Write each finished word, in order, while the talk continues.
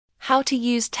How to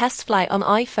use TestFlight on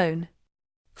iPhone.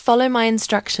 Follow my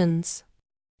instructions.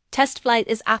 TestFlight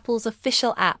is Apple's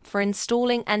official app for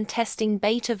installing and testing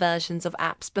beta versions of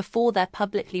apps before they're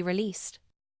publicly released.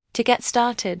 To get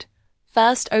started,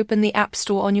 first open the App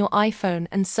Store on your iPhone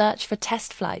and search for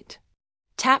TestFlight.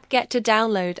 Tap Get to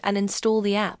download and install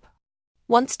the app.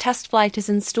 Once TestFlight is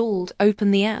installed,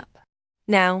 open the app.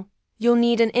 Now, you'll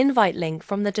need an invite link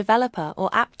from the developer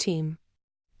or app team.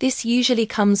 This usually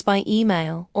comes by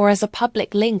email or as a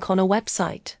public link on a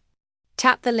website.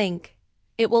 Tap the link.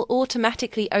 It will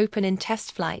automatically open in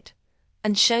TestFlight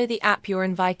and show the app you're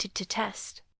invited to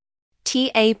test.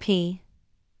 Tap.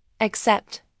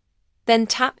 Accept. Then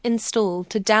tap Install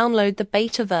to download the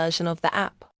beta version of the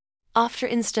app. After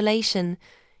installation,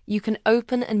 you can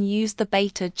open and use the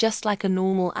beta just like a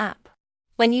normal app.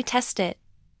 When you test it,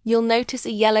 you'll notice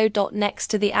a yellow dot next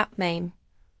to the app name.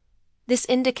 This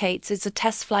indicates it's a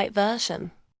TestFlight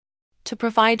version. To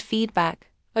provide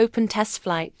feedback, open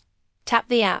TestFlight, tap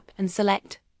the app and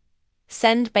select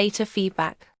Send Beta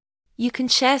Feedback. You can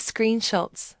share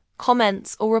screenshots,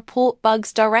 comments, or report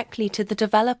bugs directly to the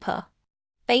developer.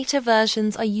 Beta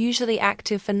versions are usually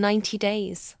active for 90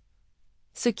 days,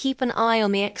 so keep an eye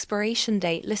on the expiration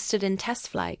date listed in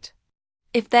TestFlight.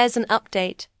 If there's an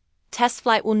update,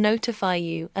 TestFlight will notify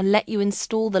you and let you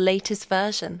install the latest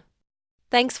version.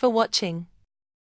 Thanks for watching.